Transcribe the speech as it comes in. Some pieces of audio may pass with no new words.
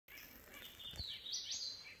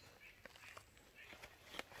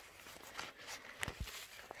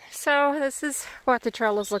So this is what the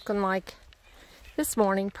trail is looking like this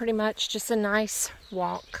morning. Pretty much just a nice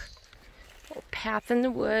walk. Little path in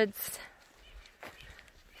the woods.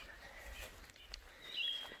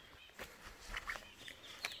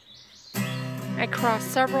 I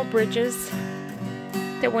crossed several bridges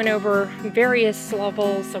that went over various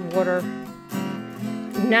levels of water.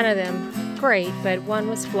 None of them great, but one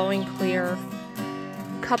was flowing clear.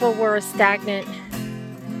 A couple were stagnant,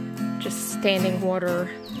 just standing water.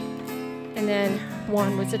 And then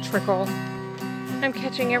one was a trickle. I'm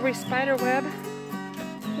catching every spider web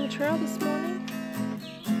on the trail this morning.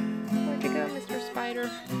 Where'd you go, Mr. Spider?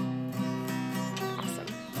 Awesome.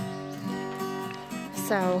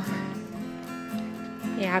 So,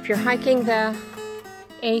 yeah, if you're hiking the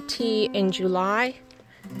AT in July,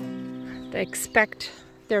 expect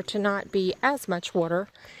there to not be as much water.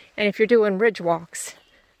 And if you're doing ridge walks,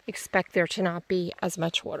 expect there to not be as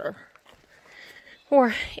much water.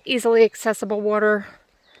 Or easily accessible water,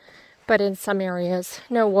 but in some areas,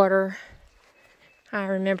 no water. I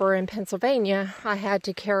remember in Pennsylvania, I had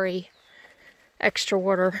to carry extra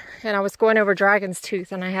water, and I was going over Dragon's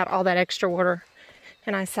Tooth, and I had all that extra water,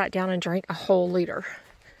 and I sat down and drank a whole liter.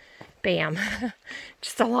 Bam.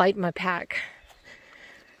 Just to light my pack.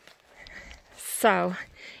 So,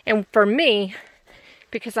 and for me,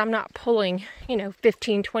 because I'm not pulling,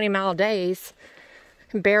 15, 20 mile days,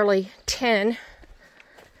 barely 10,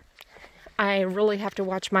 I really have to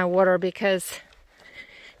watch my water, because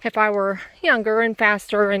if I were younger and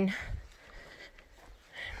faster and,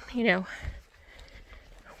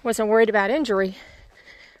 wasn't worried about injury,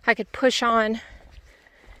 I could push on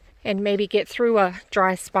and maybe get through a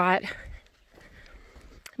dry spot.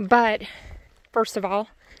 But, first of all,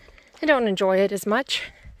 I don't enjoy it as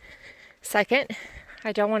much. Second,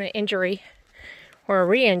 I don't want an injury or a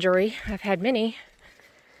re-injury. I've had many.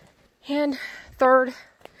 And third,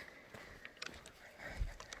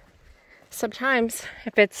 sometimes,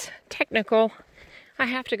 if it's technical, I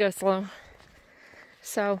have to go slow.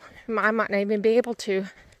 So, I might not even be able to.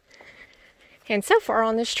 And so far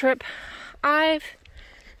on this trip, I've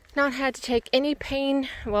not had to take any pain,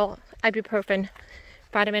 ibuprofen,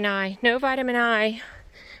 vitamin I. No vitamin I.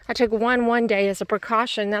 I took one day as a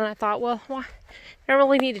precaution. Then I thought, why? I don't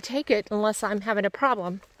really need to take it unless I'm having a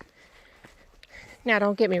problem. Now,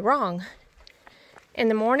 don't get me wrong. In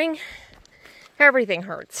the morning, everything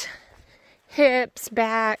hurts. Hips,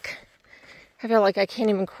 back. I feel like I can't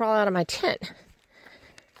even crawl out of my tent.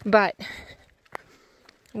 But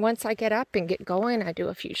once I get up and get going, I do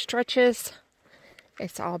a few stretches.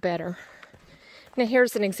 It's all better. Now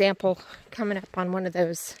here's an example coming up on one of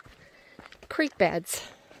those creek beds.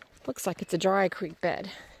 Looks like it's a dry creek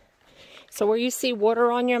bed. So where you see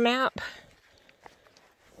water on your map,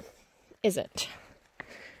 isn't.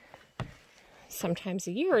 Sometimes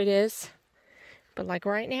a year it is, but like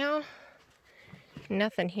right now,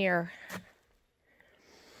 nothing here.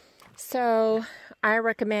 So I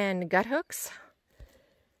recommend gut hooks,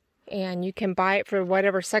 and you can buy it for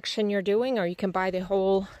whatever section you're doing, or you can buy the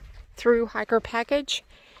whole through hiker package.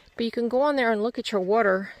 But you can go on there and look at your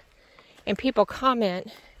water, and people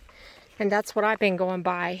comment, and that's what I've been going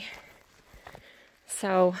by.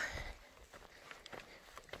 So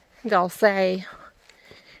they'll say,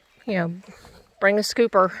 bring a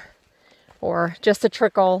scooper, or just a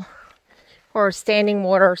trickle, or standing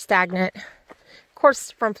water, stagnant. Of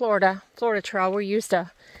course, from Florida Trail, we're used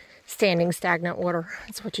to standing stagnant water.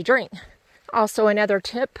 That's what you drink. Also, another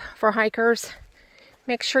tip for hikers,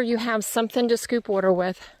 make sure you have something to scoop water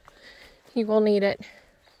with. You will need it.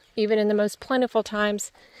 Even in the most plentiful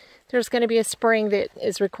times, there's going to be a spring that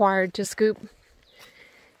is required to scoop.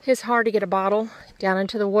 It's hard to get a bottle down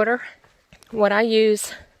into the water. What I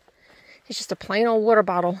use is just a plain old water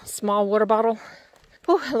bottle, small water bottle.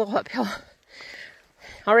 Oh, a little uphill.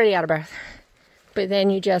 Already out of breath. But then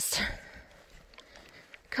you just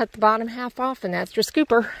cut the bottom half off, and that's your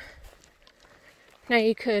scooper. Now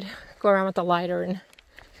you could go around with a lighter and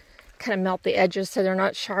kind of melt the edges so they're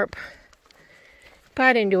not sharp. But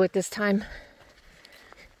I didn't do it this time.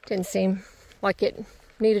 Didn't seem like it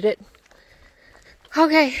needed it.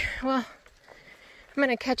 Okay, well, I'm going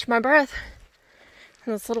to catch my breath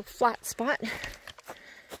in this little flat spot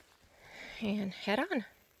and head on.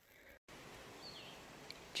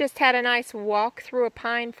 Just had a nice walk through a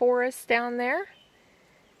pine forest down there.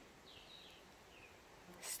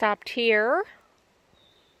 Stopped here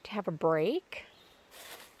to have a break.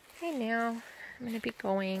 Okay, now I'm going to be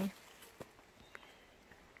going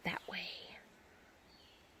that way.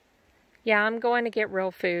 Yeah, I'm going to get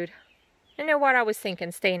real food. I know what I was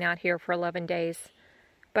thinking, staying out here for 11 days.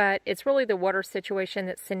 But it's really the water situation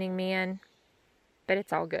that's sending me in. but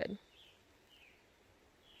it's all good.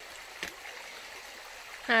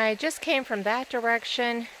 I just came from that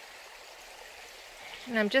direction,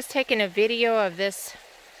 and I'm just taking a video of this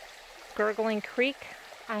gurgling creek.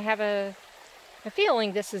 I have a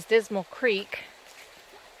feeling this is Dismal Creek,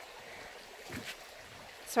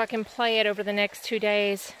 so I can play it over the next 2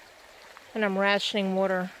 days when I'm rationing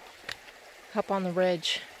water up on the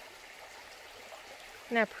ridge.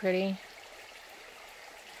 Isn't that pretty?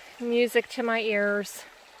 Music to my ears.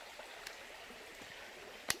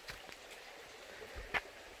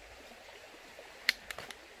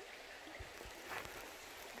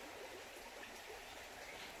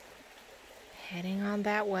 Heading on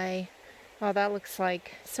that way. Well, that looks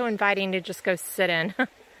like so inviting to just go sit in.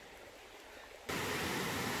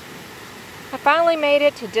 I finally made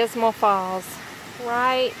it to Dismal Falls.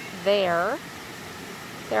 Right there.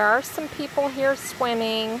 There are some people here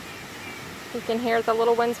swimming. You can hear the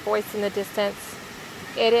little one's voice in the distance.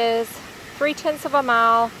 It is 3/10 of a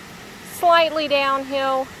mile, slightly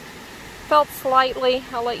downhill. Felt slightly.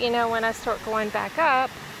 I'll let you know when I start going back up.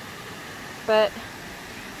 But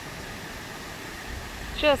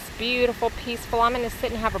just beautiful, peaceful. I'm going to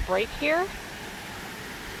sit and have a break here.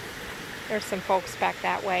 There's some folks back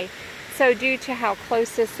that way. So due to how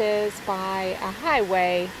close this is by a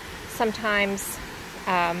highway, sometimes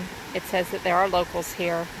it says that there are locals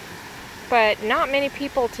here. But not many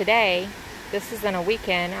people today. This isn't a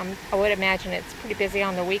weekend. I would imagine it's pretty busy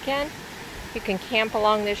on the weekend. You can camp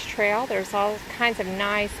along this trail. There's all kinds of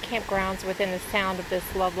nice campgrounds within the sound of this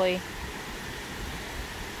lovely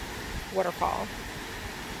waterfall.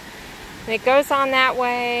 And it goes on that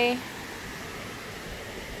way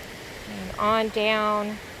and on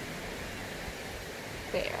down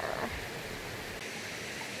there.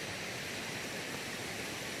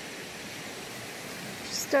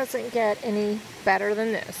 Just doesn't get any better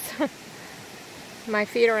than this. My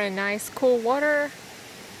feet are in nice cool water.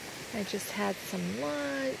 I just had some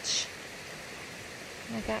lunch.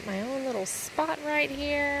 I got my own little spot right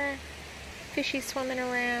here. Fishy swimming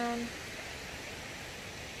around.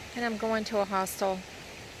 And I'm going to a hostel.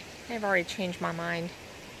 I've already changed my mind.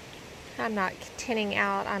 I'm not tinning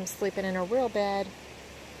out. I'm sleeping in a real bed.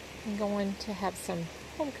 I'm going to have some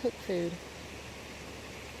home-cooked food.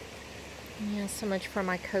 Yeah, so much for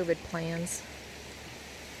my COVID plans.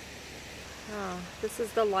 Oh, this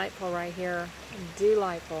is delightful right here.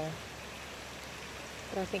 Delightful.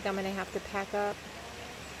 But I think I'm going to have to pack up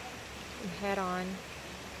and head on.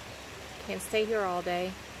 Can't stay here all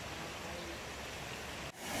day.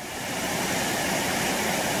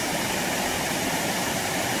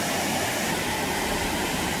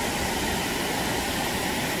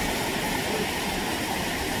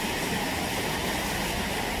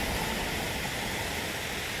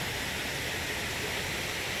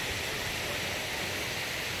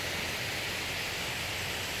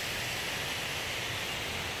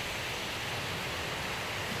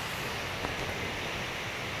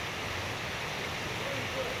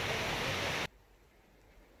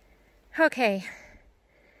 Okay,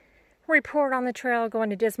 report on the trail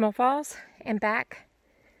going to Dismal Falls and back.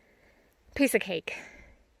 Piece of cake.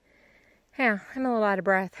 Yeah, I'm a little out of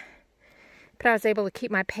breath, but I was able to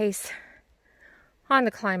keep my pace on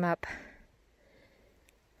the climb up.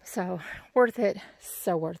 So, worth it.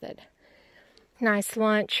 So worth it. Nice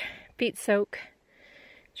lunch, feet soak.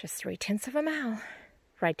 Just 3/10 of a mile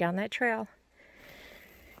right down that trail.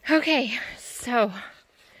 Okay, so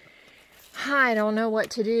I don't know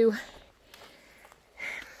what to do.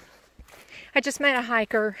 I just met a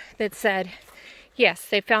hiker that said, yes,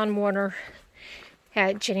 they found water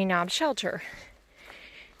at Jenny Knob Shelter.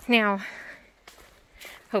 Now,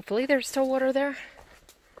 hopefully there's still water there.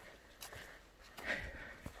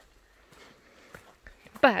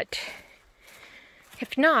 But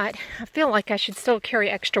if not, I feel like I should still carry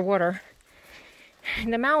extra water.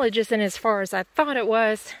 And the mileage isn't as far as I thought it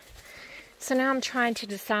was. So now I'm trying to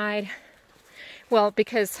decide, well,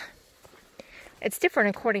 because it's different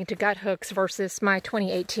according to gut hooks versus my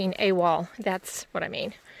 2018 AWOL. That's what I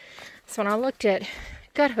mean. So when I looked at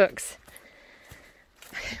gut hooks,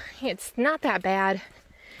 it's not that bad.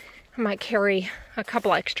 I might carry a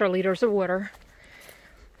couple extra liters of water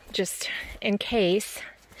just in case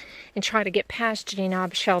and try to get past Jenny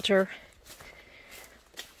Knob Shelter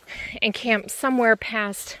and camp somewhere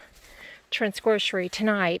past Trent's Grocery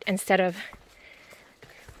tonight instead of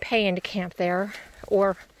paying to camp there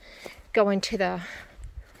or going to the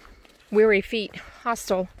Weary Feet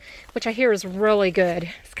hostel, which I hear is really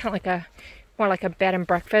good. It's kind of like more like a bed and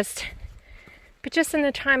breakfast. But just in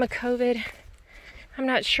the time of COVID, I'm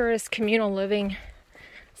not sure is communal living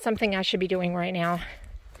something I should be doing right now.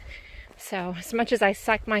 So as much as I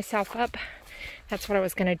psyched myself up, that's what I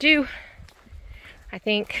was going to do. I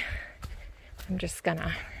think I'm just going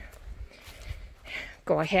to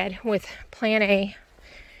go ahead with plan A,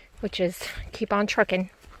 which is keep on trucking.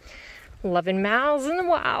 11 miles in the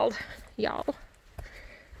wild, y'all.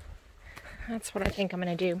 That's what I think I'm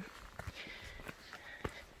going to do.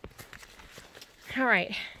 All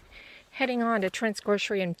right, heading on to Trent's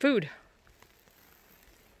Grocery and Food.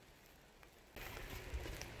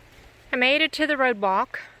 I made it to the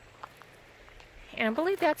roadwalk, and I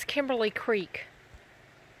believe that's Kimberly Creek,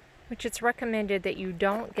 which it's recommended that you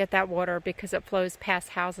don't get that water because it flows past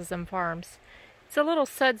houses and farms. It's a little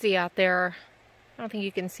sudsy out there. I don't think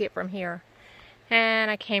you can see it from here.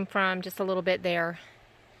 And I came from just a little bit there.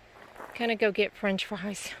 Gonna go get French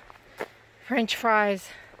fries. French fries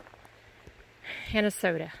and a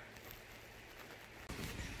soda.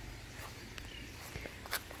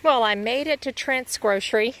 Well, I made it to Trent's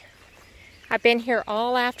Grocery. I've been here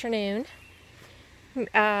all afternoon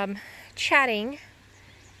chatting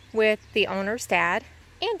with the owner's dad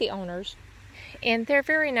and the owners, and they're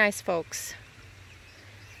very nice folks.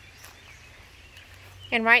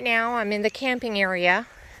 And right now I'm in the camping area.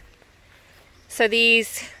 So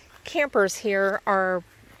these campers here are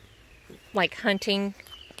like hunting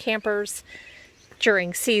campers.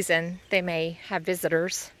 During season they may have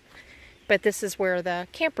visitors, but this is where the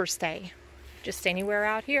campers stay. Just anywhere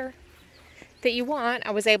out here that you want.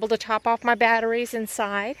 I was able to top off my batteries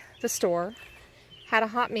inside the store. Had a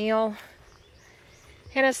hot meal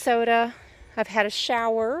and a soda. I've had a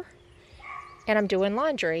shower and I'm doing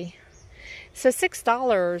laundry. So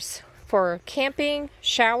 $6 for camping,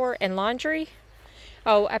 shower, and laundry.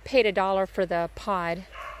 Oh, I paid $1 for the pod,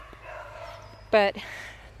 but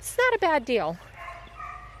it's not a bad deal.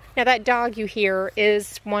 Now that dog you hear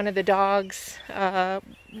is one of the dogs.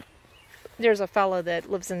 There's a fellow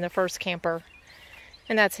that lives in the first camper,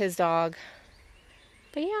 and that's his dog.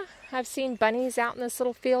 But yeah, I've seen bunnies out in this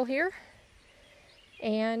little field here,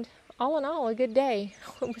 and all in all, a good day.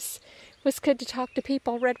 It was good to talk to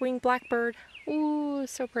people. Red-winged blackbird. Ooh,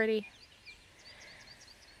 so pretty.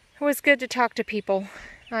 It was good to talk to people.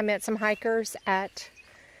 I met some hikers at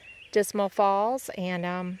Dismal Falls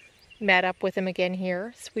and met up with them again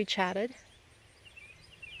here. So we chatted.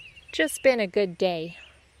 Just been a good day.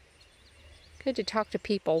 Good to talk to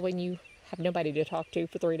people when you have nobody to talk to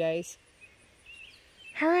for 3 days.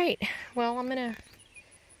 All right, well, I'm going to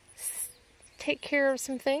take care of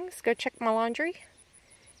some things, go check my laundry.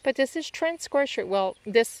 But this is Trent's Grocery. Well,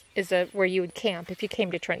 this is where you would camp if you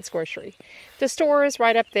came to Trent's Grocery. The store is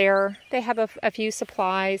right up there. They have a few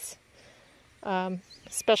supplies,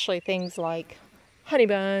 especially things like honey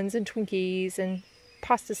buns and Twinkies and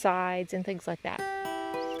pesticides and things like that.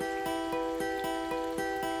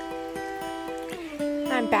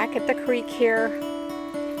 I'm back at the creek here,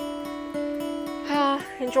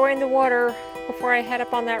 enjoying the water before I head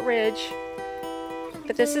up on that ridge.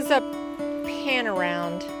 But this is a pan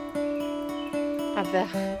around of the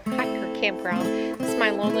hiker campground. This is my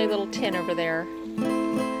lonely little tent over there.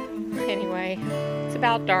 Anyway, it's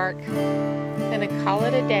about dark. I'm gonna call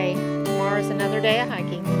it a day. Tomorrow's another day of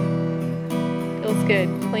hiking. Feels good.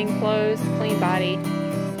 Clean clothes, clean body.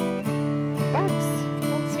 Bugs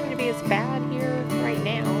don't seem to be as bad here right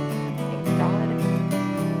now. Thank God.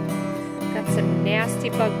 Got some nasty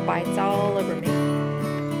bug bites all over me.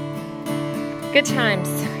 Good times.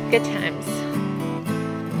 Good times.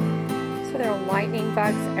 So there are lightning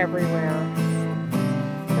bugs everywhere.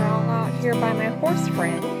 They're all out here by my horse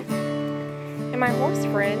friend. And my horse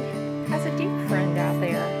friend has a deer friend out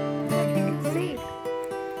there. I don't know if you can see.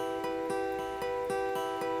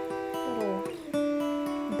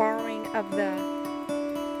 Little borrowing of the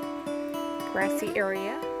grassy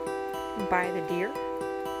area by the deer.